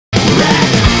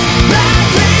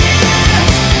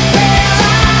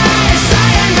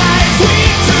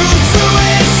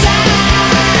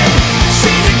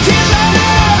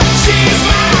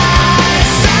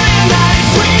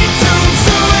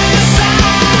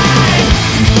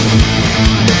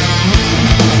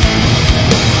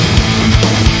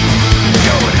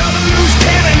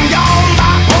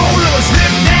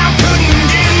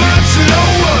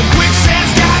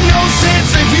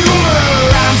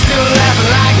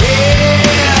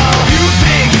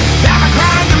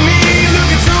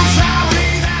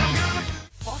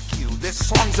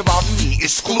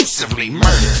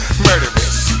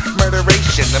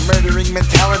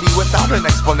without an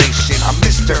explanation. I'm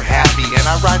Mr. Happy and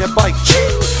I ride a bike.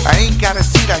 I ain't got a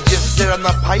seat, I just sit on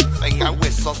the pipe thing. I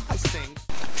whistle, I sing.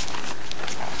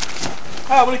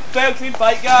 Alright, wanna play a clean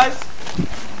fight, guys?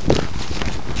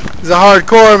 It's a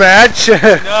hardcore match.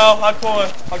 No,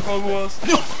 hardcore. Hardcore rules.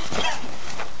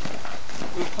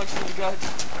 Ooh, punch to the gut.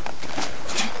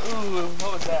 Ooh,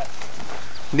 what was that?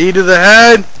 Knee to the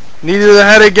head. Knee to the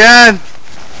head again.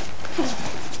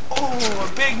 Oh,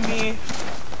 a big knee.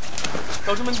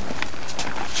 Pokemon.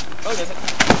 Oh, does it?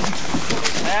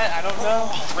 That, I don't know.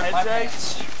 Head drag.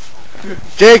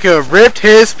 Jacob ripped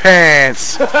his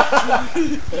pants.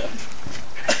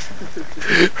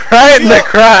 Right in the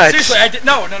crotch. Seriously, I did.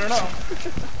 No.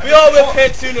 We all rip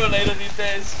pants sooner or later these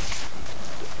days.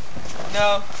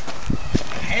 No.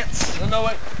 Pants? No,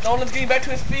 wait. Nolan's getting back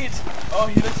to his feet. Oh,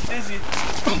 he looks dizzy.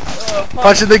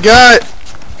 Punch in the gut.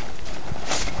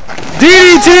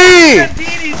 DDT! Oh,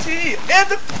 DDT! And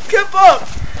the kip up!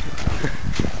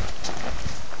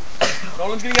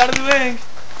 Nolan's getting out of the ring.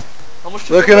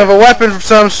 Looking of a weapon of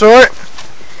some sort.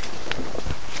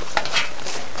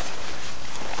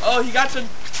 Oh, he got some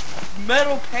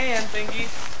metal pan thingy.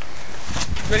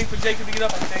 He's waiting for Jacob to get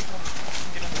up, I think.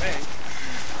 Get in the ring.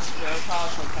 Yeah, it's hard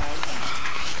sometimes.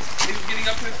 He's getting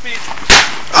up to his feet.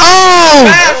 Oh!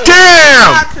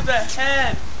 Damn! Back to the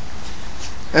head.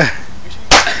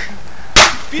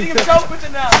 Beating himself with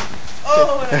it now.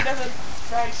 Oh, and another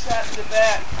nice shot to the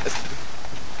back.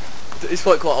 It's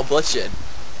quite a bloodshed.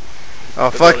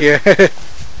 Oh, fuck yeah.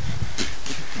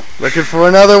 Looking for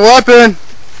another weapon.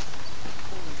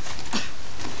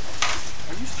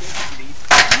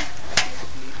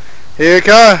 Here it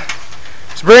comes.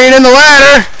 He's bringing in the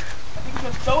ladder. I think he's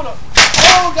gonna throw it up.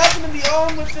 Oh, got him in the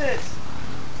arm with it.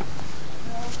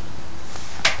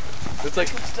 It's like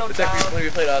when we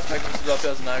played Smack vs.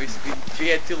 2009, we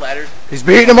had two ladders. He's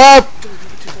beating him up.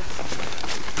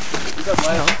 We got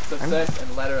ladder of success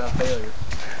and ladder of failure.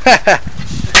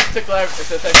 Took ladder of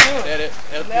success and did it,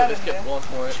 and we just kept going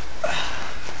for it.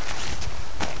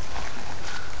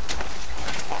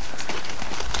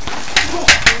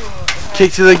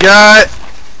 Kick to the gut.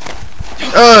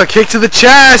 Kick to the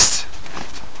chest.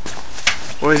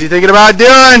 What is he thinking about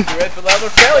doing? You ready for ladder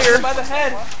of failure? By the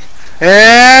head.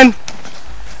 And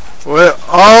well,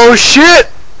 oh shit!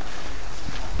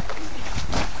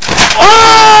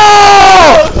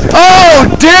 Oh!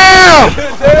 Oh damn!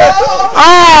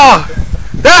 Oh!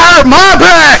 That hurt my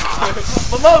back!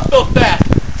 My mom felt that.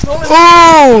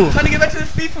 Ooh! Trying to get back to his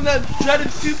feet from that dreaded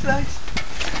suplex.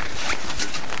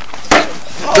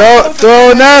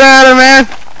 Throwing that at him, man.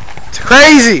 It's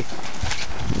crazy.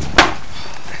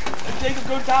 And Jacob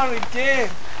goes down again.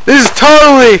 This is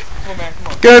totally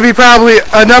gonna be probably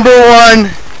a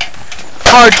 #1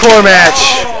 hardcore match.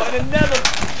 Oh, and another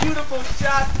beautiful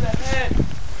shot to the head.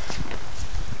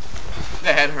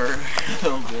 That head hurt a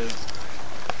little bit.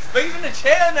 But he's in the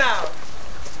chair now.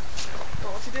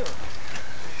 Oh, what's he doing?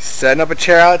 He's setting up a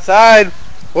chair outside.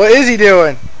 What is he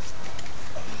doing?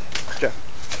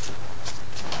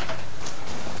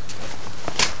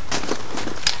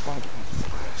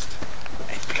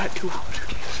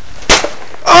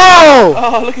 Oh!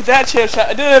 Oh, look at that chair shot.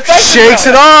 I did it Shakes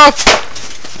it off.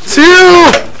 2.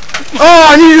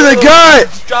 Oh, knee to the gut.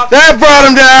 That brought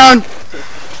him down.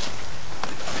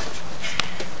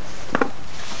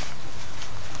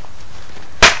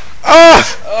 Oh!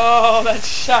 Oh, that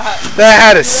shot. That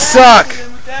had to suck.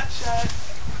 With that shot.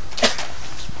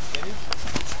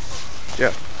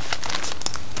 Yeah.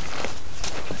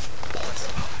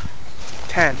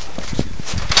 10.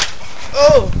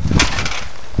 Oh!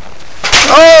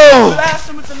 Oh! Blast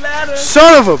him with the ladder.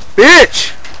 Son of a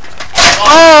bitch!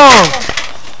 Oh!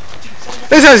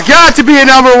 This has got to be a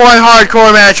 #1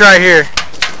 hardcore match right here.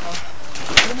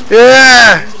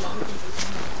 Yeah!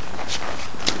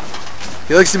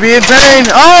 He looks to be in pain.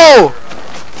 Oh!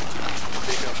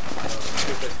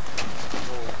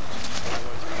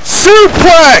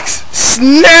 Suplex!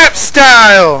 Snap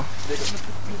style!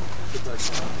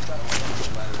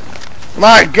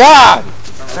 My God!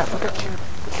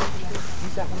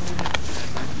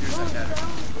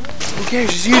 Who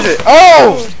cares? Just use it.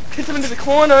 Oh! Hits him into the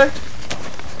corner.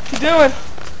 What you doing?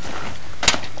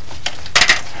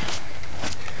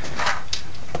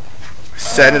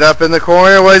 Setting it up in the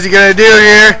corner. What is he gonna do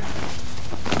here?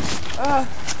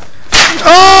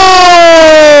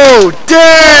 Oh!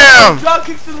 Damn! Drop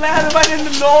kicks the ladder right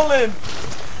into Nolan.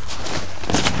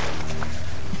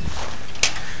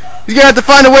 He's gonna have to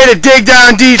find a way to dig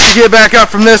down deep to get back up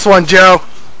from this one, Joe.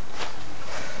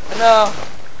 I know.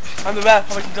 I'm the ref.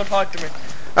 How about you don't talk to me?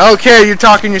 I don't care. You're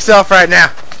talking yourself right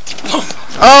now.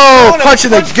 Oh, punch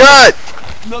in the gut.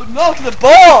 No, to the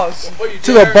balls. What, you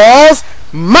To the dare? balls?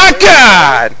 My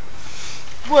God!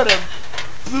 What a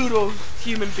brutal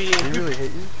human being. He really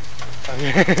hit you?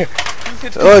 It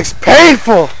Hit looks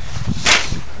painful!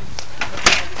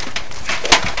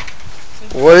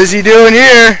 What is he doing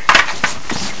here?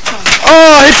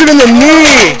 Oh, hits him in the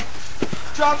knee!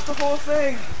 Drops the whole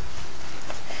thing.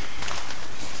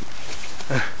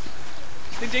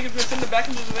 Think Jacob's gonna send it back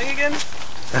into the ring again?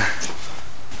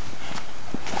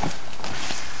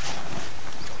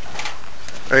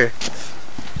 Okay.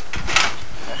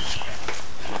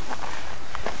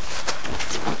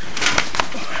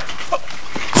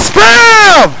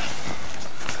 Spam!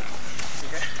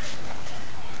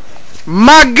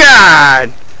 My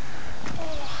God!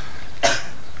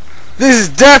 This is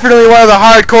definitely one of the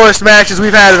hardcorest matches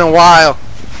we've had in a while.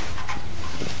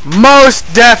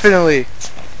 Most definitely.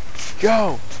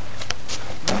 Yo.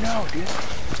 No, dude.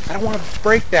 I don't want to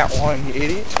break that one, you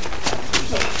idiot.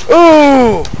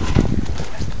 Ooh!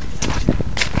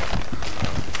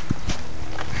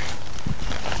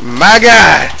 My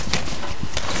God!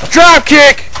 Drop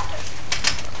kick!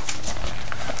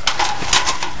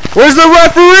 Where's the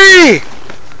referee?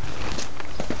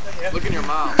 Look in your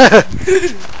mouth.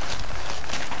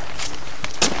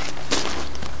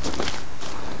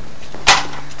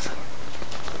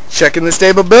 Checking the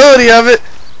stability of it.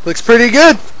 Looks pretty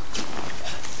good.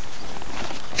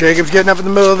 Jacob's getting up in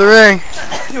the middle of the ring.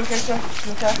 You okay, sir?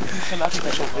 You okay? I'm not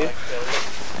special, please.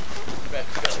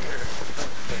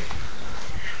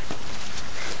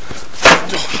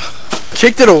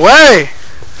 Kicked it away.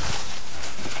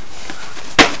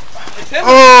 It's him.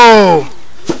 Oh!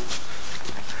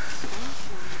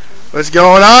 What's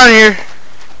going on here?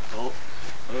 Oh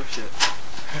shit.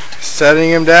 Setting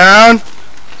him down.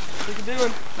 What's he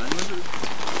doing?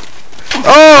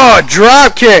 Oh,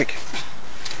 drop kick.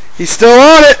 He's still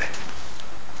on it.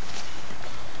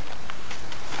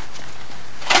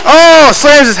 Oh,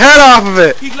 slams his head off of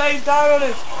it. He lays down on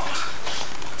it.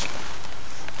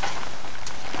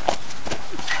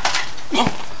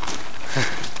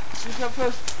 He's up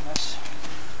first.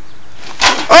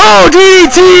 Oh,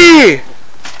 DDT.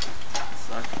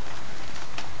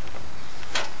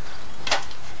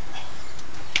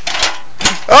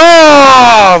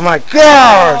 Oh, my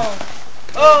God.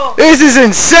 Oh! This is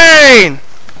insane.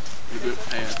 You good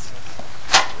pants.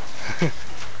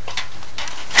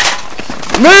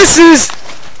 Misses.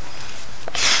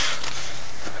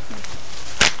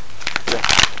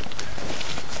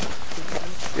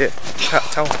 Yeah,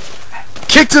 tell him.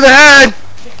 Kick to the head.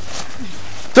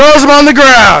 Throws him on the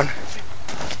ground.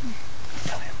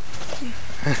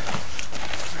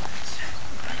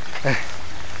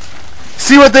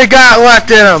 See what they got left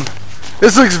in him.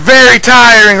 This looks very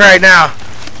tiring right now.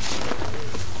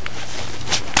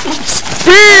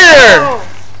 Spear! Oh!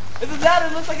 Either that or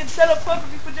it looks like it's set up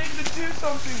perfectly for Jacob to do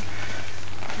something.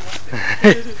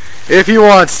 If he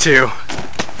wants to.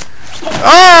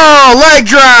 Oh, leg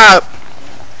drop!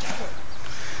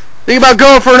 Think about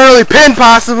going for an early pin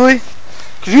possibly.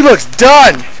 Because he looks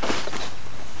done.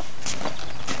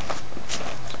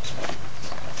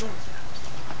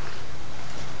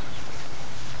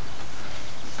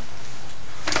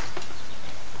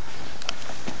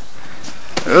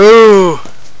 Ooh.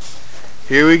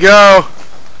 Here we go.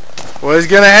 What is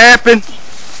going to happen?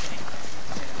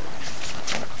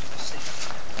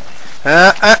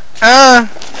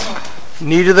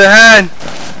 Knee to the head.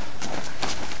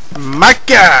 My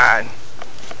God.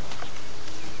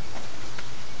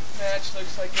 Match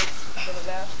looks like it's gonna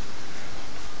last.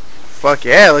 Fuck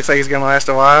yeah, it looks like it's going to last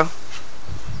a while.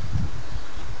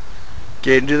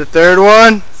 Getting to the third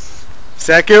one.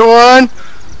 Second one.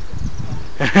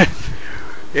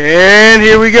 And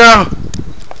here we go.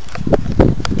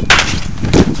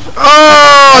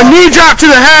 Oh, knee drop to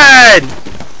the head.